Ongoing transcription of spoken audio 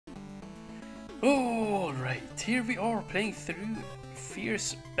Alright, here we are playing through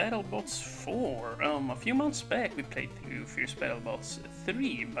Fierce BattleBots 4. A few months back we played through Fierce BattleBots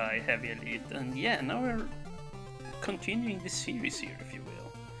 3 by Heavy Elite, and yeah, now we're continuing the series here, if you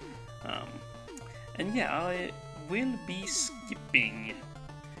will. And yeah, I will be skipping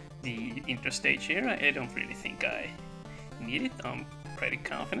the intro stage here. I don't really think I need it. I'm pretty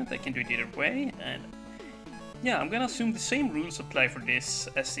confident I can do it either way, and yeah, I'm gonna assume the same rules apply for this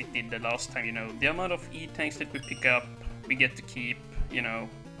as it did the last time, you know. The amount of E-tanks that we pick up, we get to keep, you know,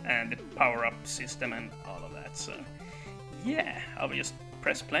 and the power-up system and all of that. So, yeah, I'll just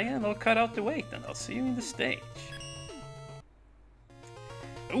press play and I'll cut out the wait and I'll see you in the stage.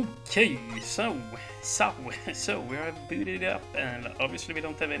 Okay, so we are booted up and obviously we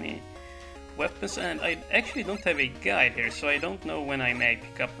don't have any weapons, and I actually don't have a guide here, so I don't know when I may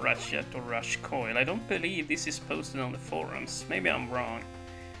pick up Rush Jet or Rush Coil. I don't believe this is posted on the forums. Maybe I'm wrong.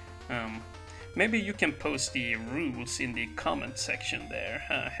 Maybe you can post the rules in the comment section there,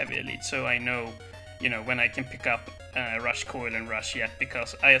 Heavy Elite, so I know, you know, when I can pick up Rush Coil and Rush Jet,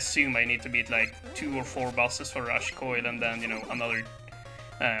 because I assume I need to beat like 2 or 4 bosses for Rush Coil and then, you know, another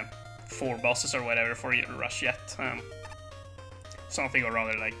 4 bosses or whatever for Rush Jet. Something or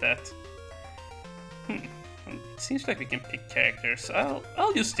other like that. It seems like we can pick characters.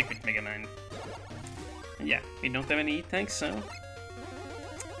 I'll just stick with Mega Man. Yeah, we don't have any E-tanks, so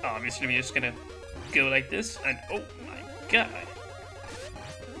obviously we're just gonna go like this, and oh my god!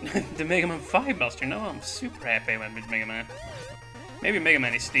 The Mega Man 5 Buster. No, I'm super happy I went with Mega Man. Maybe Mega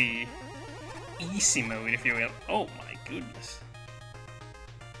Man is the easy mode, if you will. Oh my goodness.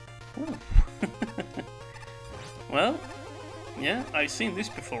 Well, yeah, I've seen this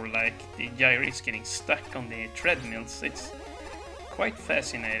before, like the gyrates getting stuck on the treadmills. It's quite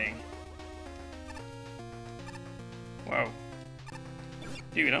fascinating. Wow.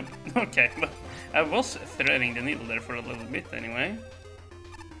 You know, okay, but I was threading the needle there for a little bit anyway.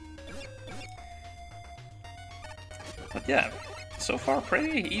 But yeah, so far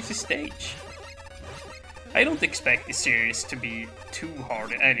pretty easy stage. I don't expect this series to be too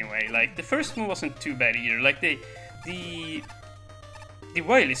hard anyway. Like, the first one wasn't too bad either. Like, the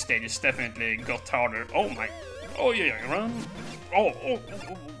Wily stages definitely got harder. Oh my... Oh yeah, run! Oh.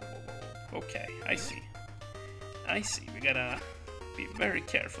 Okay, I see. We gotta be very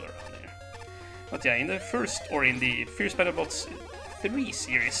careful around there. But yeah, in the first, or in the Fierce BattleBots 3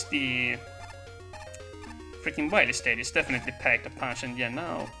 series, the freaking Wily stage is definitely packed a punch, and yeah,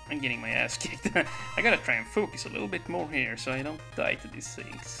 now I'm getting my ass kicked. I gotta try and focus a little bit more here so I don't die to these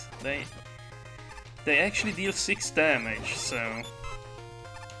things. They actually deal 6 damage, so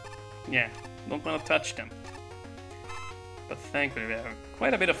yeah, don't want to touch them. But thankfully we have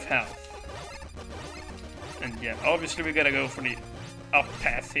quite a bit of health. And yeah, obviously we gotta go for the up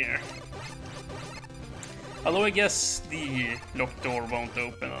path here. Although I guess the locked door won't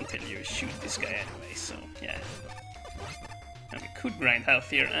open until you shoot this guy anyway, so yeah. And we could grind health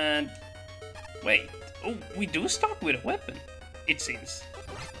here, and wait, oh, we do start with a weapon, it seems.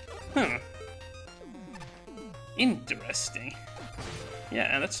 Huh. Interesting. Yeah,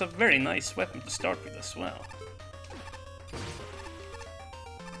 and that's a very nice weapon to start with as well.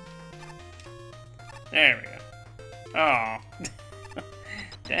 There we go. Oh.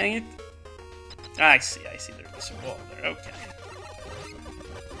 Dang it. I see, there was a wall there, okay.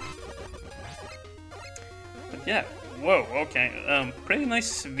 But yeah, whoa, okay. Pretty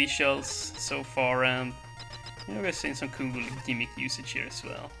nice visuals so far, and you know, we're seeing some cool gimmick usage here as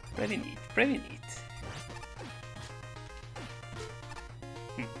well. Pretty neat, pretty neat.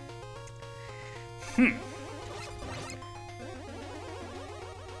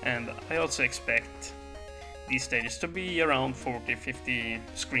 And I also expect these stages to be around 40-50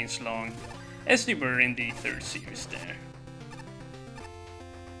 screens long, as they were in the 3rd series there.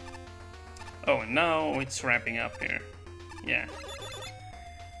 Oh, and now it's ramping up here. Yeah.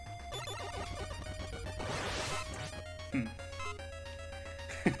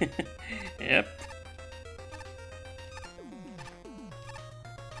 Yep.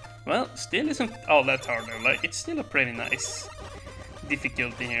 Well, still isn't all that hard though. Like, it's still a pretty nice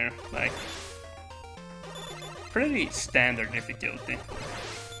difficulty here. Like, pretty standard difficulty.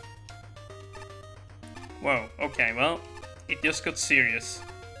 Whoa, okay, well, it just got serious.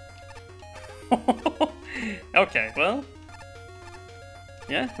 Okay, well,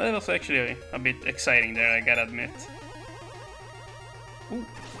 yeah, that was actually a bit exciting there, I gotta admit. Ooh,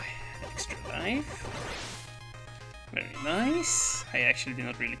 extra life. Very nice. I actually did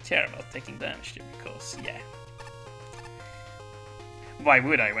not really care about taking damage there because, yeah. Why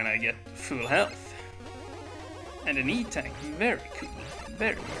would I when I get full health? And an E-tank, very cool.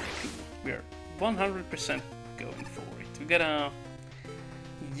 Very cool. We are 100% going for it. We gotta...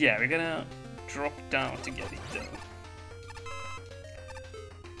 Yeah, we gotta drop down to get it though.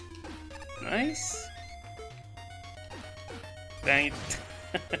 Nice. Dang it.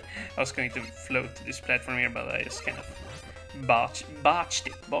 I was going to float to this platform here, but I just kind of botched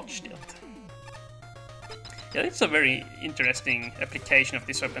it. Yeah, it's a very interesting application of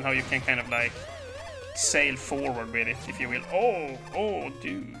this weapon, how you can kind of like sail forward with it, if you will. Oh,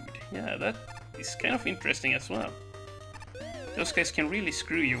 dude. Yeah, that is kind of interesting as well. Those guys can really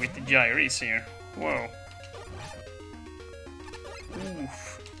screw you with the gyres here. Whoa.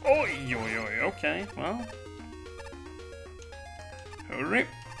 Oof. Oi, okay, well. Hurry.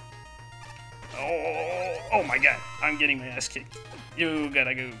 Oh my god, I'm getting my ass kicked. You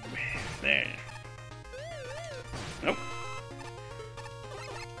gotta go. There. Nope.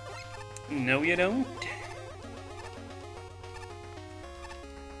 No, you don't.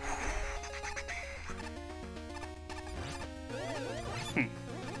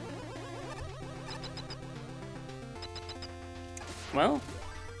 Well,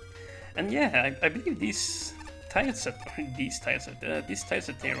 and yeah, I believe this tile set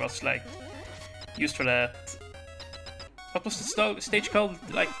here was like used for that. What was the stage called?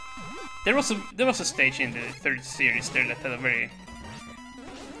 Like, there was a stage in the third series there that had a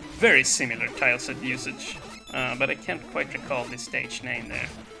very similar tile set usage, but I can't quite recall the stage name there.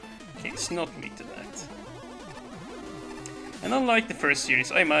 Okay, it's not me to that. And unlike the first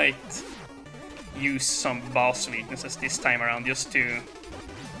series, I might use some boss weaknesses this time around just to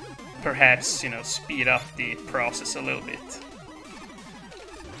perhaps, you know, speed up the process a little bit.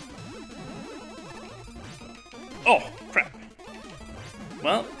 Oh, crap.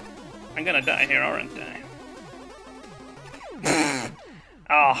 Well, I'm gonna die here, aren't I?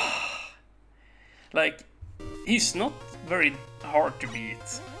 Ah. Like, he's not very hard to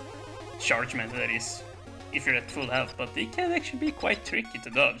beat. Chargeman, that is, if you're at full health, but he can actually be quite tricky to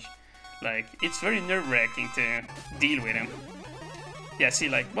dodge. Like, it's very nerve-wracking to deal with him. Yeah, see,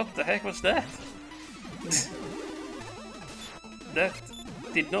 like, what the heck was that? That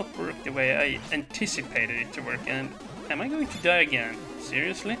did not work the way I anticipated it to work, and am I going to die again?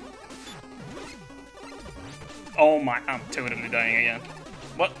 Seriously? Oh my, I'm totally dying again.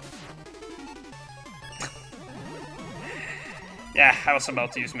 What? Yeah, I was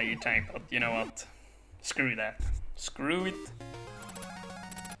about to use my E-tank, but you know what? Screw that. Screw it.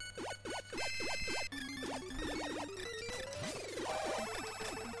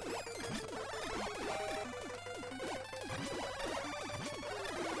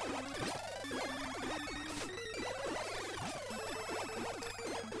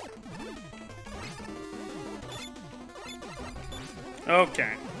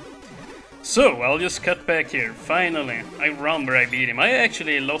 Okay, so I'll just cut back here. Finally, I remember I beat him. I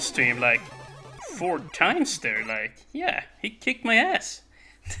actually lost to him like 4 times there. Like, yeah, he kicked my ass.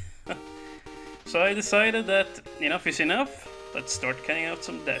 So I decided that enough is enough. Let's start cutting out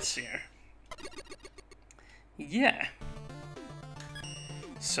some deaths here. Yeah.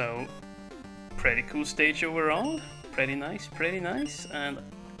 So, pretty cool stage overall. Pretty nice, and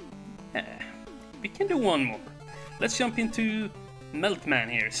yeah, we can do one more. Let's jump into Meltman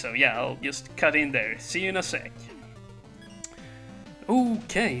here, so yeah, I'll just cut in there. See you in a sec.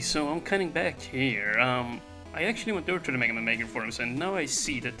 Okay, so I'm cutting back here. I actually went over to the Mega Man Maker forums, and now I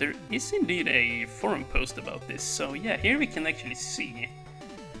see that there is indeed a forum post about this. So yeah, here we can actually see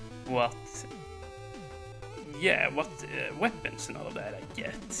what weapons and all of that I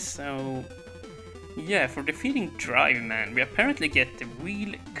get. So yeah, for defeating Drive Man, we apparently get the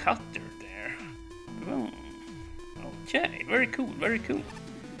wheel cutter there. Oh. Okay, very cool, very cool.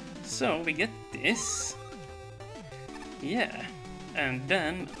 So we get this. Yeah, and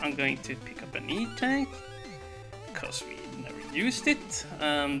then I'm going to pick up an E-tank because we never used it.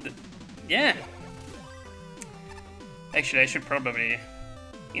 And yeah, actually I should probably,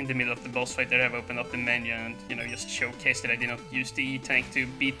 in the middle of the boss fight there, have opened up the menu and, you know, just showcase that I did not use the E-tank to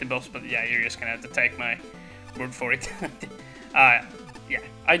beat the boss. But yeah, you're just gonna have to take my word for it. Yeah,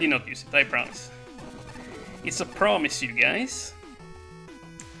 I did not use it, I promise. It's a promise, you guys.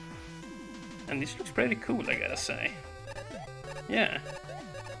 And this looks pretty cool, I gotta say. Yeah.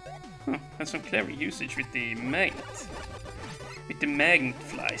 And some clever usage with the magnet. With the magnet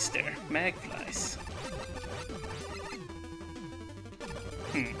flies there. Mag flies.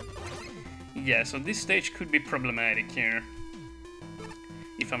 Yeah, so this stage could be problematic here.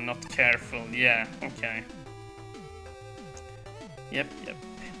 If I'm not careful. Yeah, okay. Yep.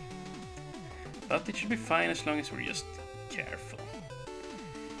 But it should be fine as long as we're just careful.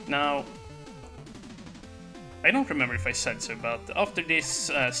 Now, I don't remember if I said so, but after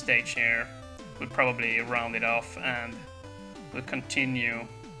this stage here, we'll probably round it off and we'll continue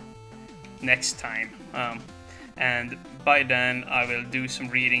next time. And by then I will do some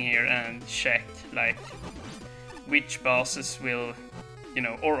reading here and check like which bosses will, you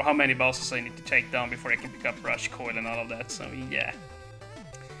know, or how many bosses I need to take down before I can pick up Rush Coil and all of that. So yeah,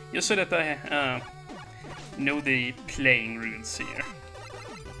 just so that I know the playing rules here.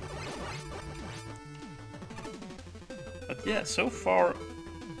 But yeah, so far,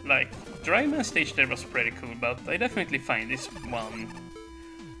 like, Dryman stage there was pretty cool, but I definitely find this one...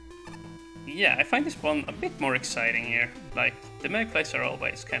 Yeah, I find this one a bit more exciting here. Like, the magpies are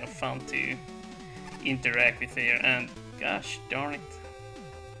always kind of fun to interact with here, and gosh darn it.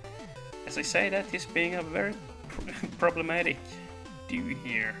 As I say that, he's being a very problematic dude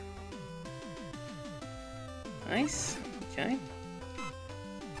here. Nice, okay.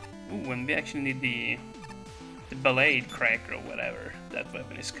 Ooh, and we actually need the Blade Cracker or whatever that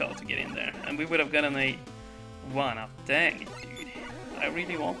weapon is called to get in there. And we would have gotten a 1-up. Dang it, dude. I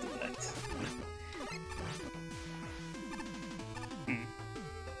really wanted that.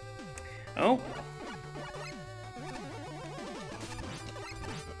 Oh.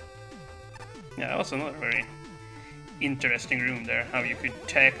 Yeah, that was another very interesting room there, how you could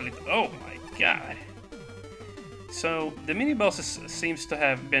tackle it. Oh my god. So, the mini-bosses seems to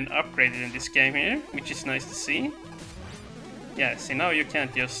have been upgraded in this game here, which is nice to see. Yeah, see, now you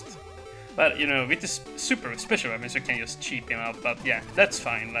can't just... But, you know, with the super special weapons you can just cheap them out, but yeah, that's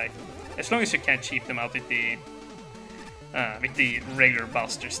fine, like... As long as you can't cheap them out with the regular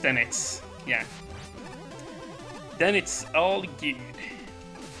busters, then it's... Yeah. Then it's all good.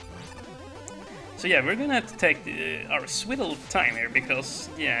 So yeah, we're gonna have to take our sweet little time here, because,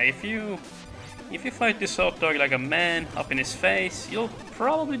 yeah, if you fight this hot dog like a man up in his face, you'll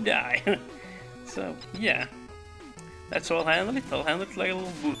probably die. So, yeah. That's how I'll handle it. I'll handle it like a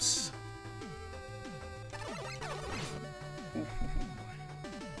little boots.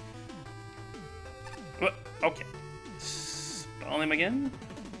 Well, okay. Spawn him again.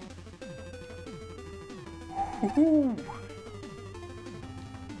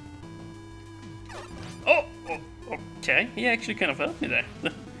 Oh, okay. He actually kind of helped me there.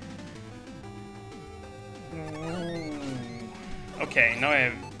 Okay, now I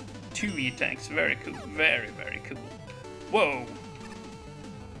have 2 E-tanks. Very cool. Very, very cool. Whoa!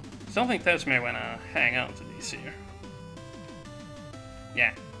 Something tells me I wanna hang on to these here.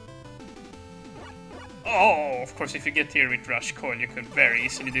 Yeah. Oh, of course, if you get here with Rush Coil, you could very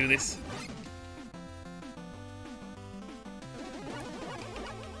easily do this.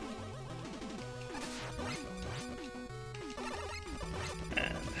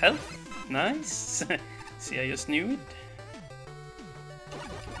 And health. Nice. See, I just knew it.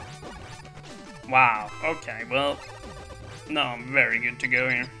 Wow, okay, well, now I'm very good to go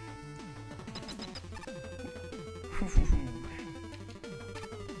here.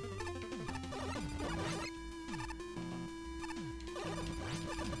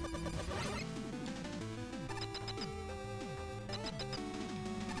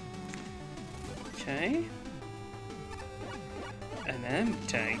 Okay. An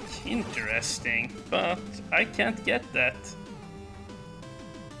M-tank, interesting, but I can't get that.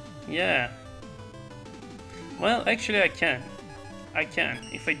 Yeah. Well, actually I can. I can,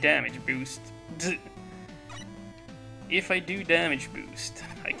 if I damage boost. If I do damage boost,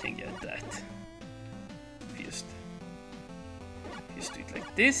 I can get that. Just do it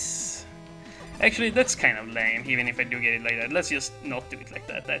like this. Actually, that's kind of lame, even if I do get it like that. Let's just not do it like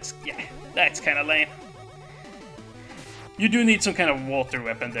that. That's kind of lame. You do need some kind of water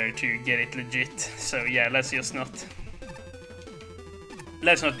weapon there to get it legit. So yeah, let's not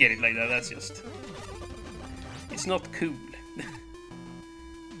get it like that. That's just... It's not cool.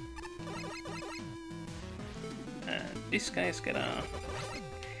 And this guy's gotta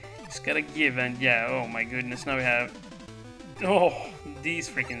give, and yeah, oh my goodness, now we have these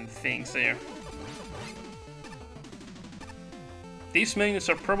freaking things there. These magnets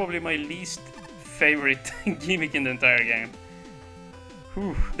are probably my least favorite gimmick in the entire game.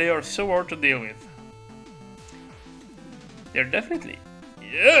 Whew, they are so hard to deal with. They're definitely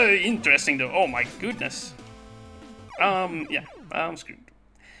interesting though. Oh my goodness. Yeah, I'm screwed.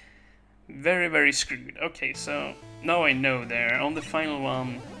 Very, very screwed. Okay, so now I know there. On the final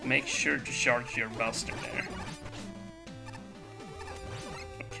one, make sure to charge your buster there.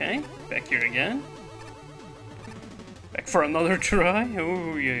 Okay, back here again. Back for another try.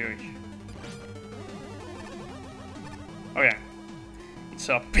 Oh, yeah. Oh yeah. It's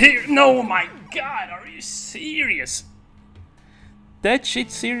up here. No, my god, are you serious? That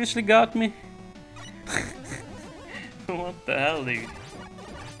shit seriously got me? What the hell, dude?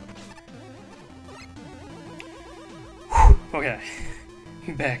 Okay.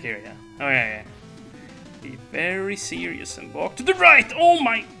 Back here, yeah. Okay. Be very serious and walk to the right! Oh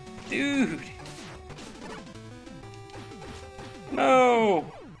my... Dude!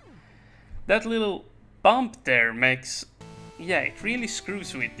 No! That little bump there makes... Yeah, it really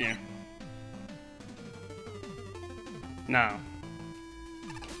screws with you. Now.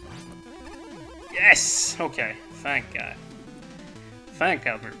 Yes! Okay, thank God. Thank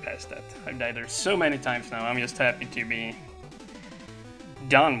God we're past that. I've died there so many times now, I'm just happy to be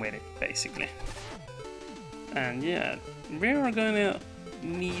done with it, basically. And yeah, we're gonna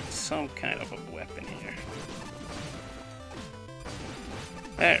need some kind of a weapon here.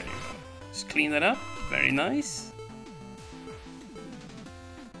 There you go. Just clean that up. Very nice.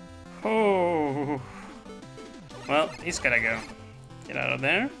 Oh. Well, he's gotta go. Get out of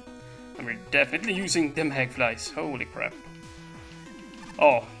there. And we're definitely using the magflies. Holy crap.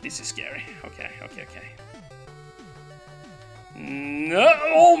 Oh, this is scary. Okay, okay, okay. No!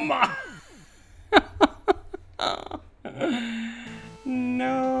 Oh my! No!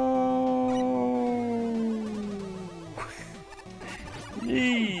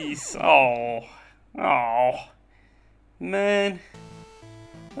 Jeez! Oh! Oh! Man!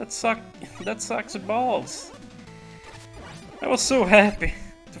 That sucks balls. I was so happy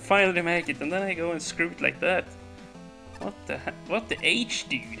to finally make it, and then I go and screw it like that. What the H,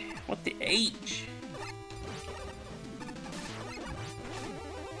 dude? What the H?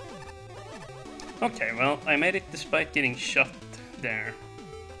 Okay, well, I made it despite getting shot there.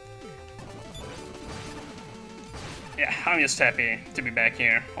 Yeah, I'm just happy to be back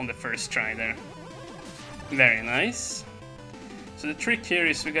here on the first try there. Very nice. So the trick here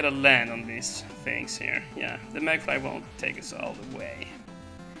is we gotta land on these things here. Yeah, the magfly won't take us all the way.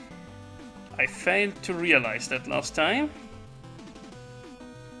 I failed to realize that last time.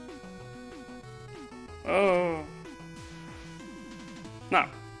 Oh. No.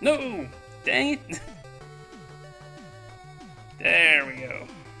 No! Dang it! There we go.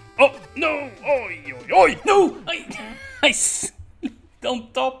 Oh, no! Oi, oi, oi! No! I slipped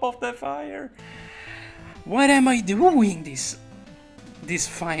on top of the fire. What am I doing this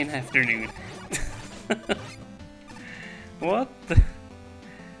fine afternoon? What the...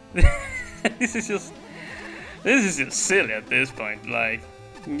 This is just silly at this point. Like,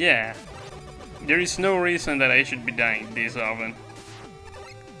 yeah, there is no reason that I should be dying this often.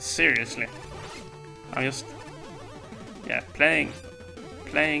 Seriously, I'm just, yeah, playing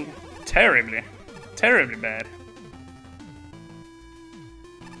terribly bad.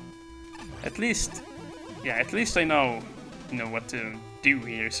 At least I know what to do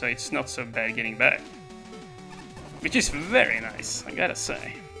here, so it's not so bad getting back, which is very nice, I gotta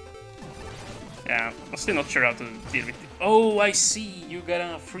say. Yeah, I'm still not sure how to deal with it. Oh, I see, you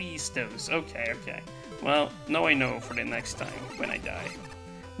gotta freeze those. Okay, okay. Well, now I know for the next time when I die.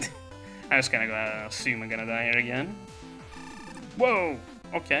 I'm just gonna go assume I'm gonna die here again. Whoa!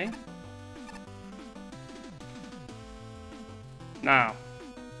 Okay. Now.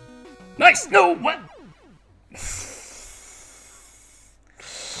 Nice! No! What?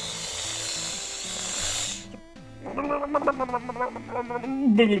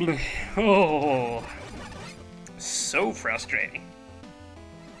 Oh, so frustrating.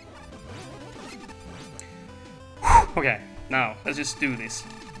 Okay, now let's just do this.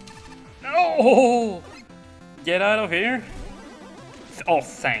 No! Get out of here. Oh,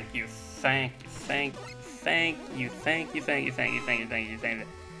 thank you. Thank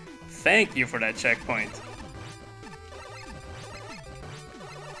you for that checkpoint.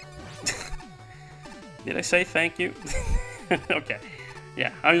 Did I say thank you? Okay.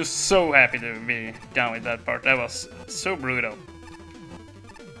 Yeah, I'm just so happy to be done with that part. That was so brutal.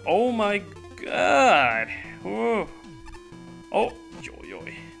 Oh my god. Whoa. Oh,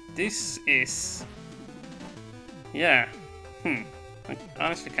 joy. This is... Yeah. I'm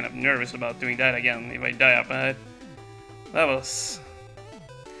honestly kind of nervous about doing that again if I die up ahead. That was...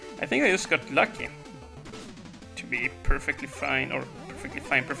 I think I just got lucky to be perfectly fine, or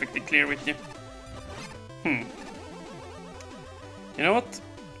perfectly clear with you. You know what?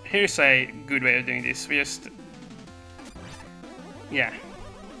 Here's a good way of doing this. We just... Yeah.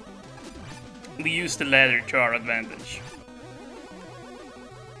 We use the ladder to our advantage.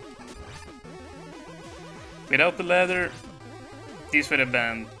 Without the ladder, this would have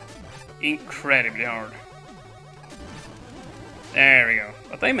been incredibly hard. There we go.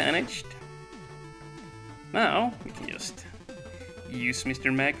 But I managed. Now, we can just use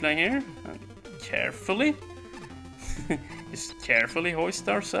Mr. Magfly here. And carefully. Just carefully hoist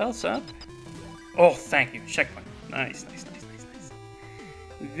ourselves up. Oh, thank you. Checkpoint. Nice.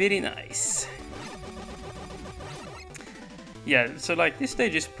 Very nice. yeah, so like this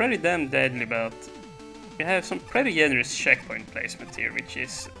stage is pretty damn deadly, but we have some pretty generous checkpoint placement here, which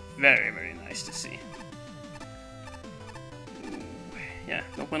is very, very nice to see. Ooh, yeah,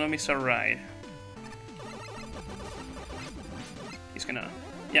 don't wanna miss our ride. He's gonna,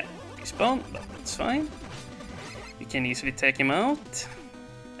 yeah, respawn, but that's fine. We can easily take him out.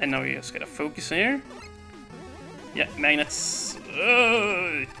 And now we just gotta focus here. Yeah, magnets.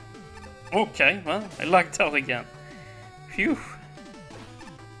 Okay, well, I lucked out again. Phew.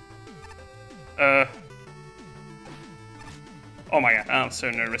 Oh my god, I'm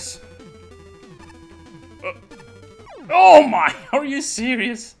so nervous. Oh my, are you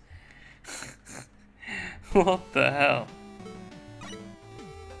serious? What the hell?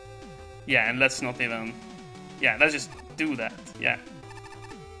 Yeah, and let's not even... Yeah, let's just do that, yeah.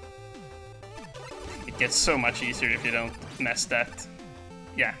 It gets so much easier if you don't mess that...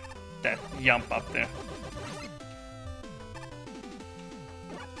 Yeah, that jump up there.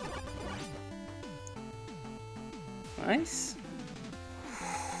 Nice.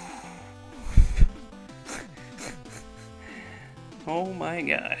 Oh my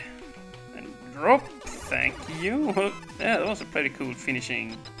god. And drop, thank you. Yeah, that was a pretty cool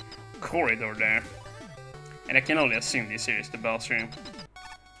finishing corridor there. And I can only assume this here is the boss room.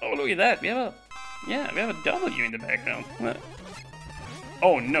 Oh, look at that, we have a... Yeah, we have a W in the background. What?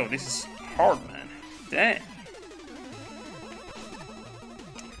 Oh no, this is hard, man. Damn.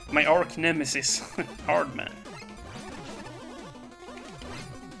 My arch nemesis, hard man.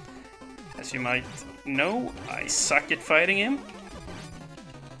 As you might know, I suck at fighting him.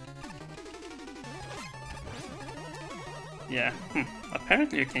 Yeah,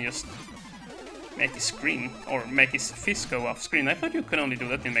 apparently you can just make his screen, or make his fist go off screen. I thought you could only do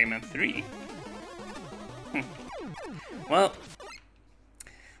that in Mega Man 3. Well,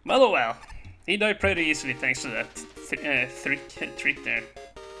 oh well. He died pretty easily thanks to that trick there.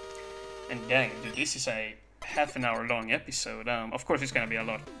 And dang, dude, this is a half-an-hour long episode. Of course it's gonna be a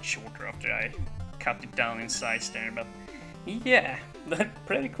lot shorter after I cut it down in size there, but yeah, that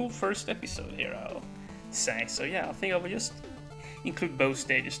pretty cool first episode here, I'll say. So yeah, I think I will just include both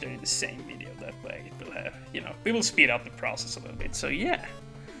stages there in the same video. That way it will have, you know, we will speed up the process a little bit. So yeah.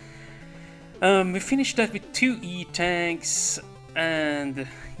 We finished that with 2 E-tanks, and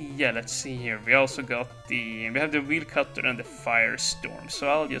yeah, let's see here. We also got we have the wheel cutter and the firestorm. So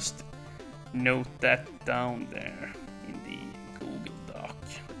I'll just note that down there in the Google Doc.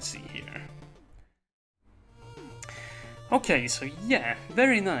 Let's see here. Okay, so yeah,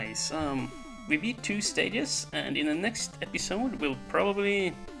 very nice. We beat 2 stages, and in the next episode we'll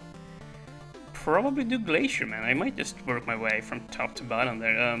probably do Glacier Man. I might just work my way from top to bottom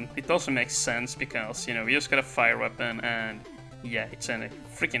there. It also makes sense because, you know, we just got a fire weapon and yeah, it's in a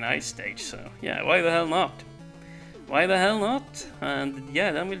freaking ice stage, so yeah, why the hell not? Why the hell not? And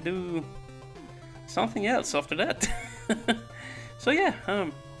yeah, then we'll do something else after that. So yeah,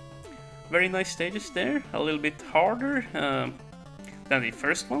 very nice stages there, a little bit harder than the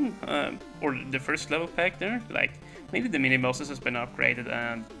first one, or the first level pack there. Like, maybe the mini-bosses has been upgraded,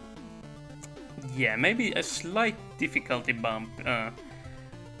 and yeah, maybe a slight difficulty bump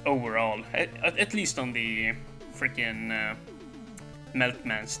overall, at least on the freaking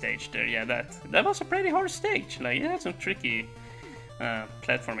Meltman stage there. Yeah, that was a pretty hard stage. Like, yeah, some tricky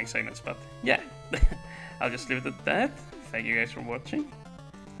platforming segments, but yeah, I'll just leave it at that. Thank you guys for watching,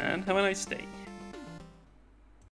 and have a nice day.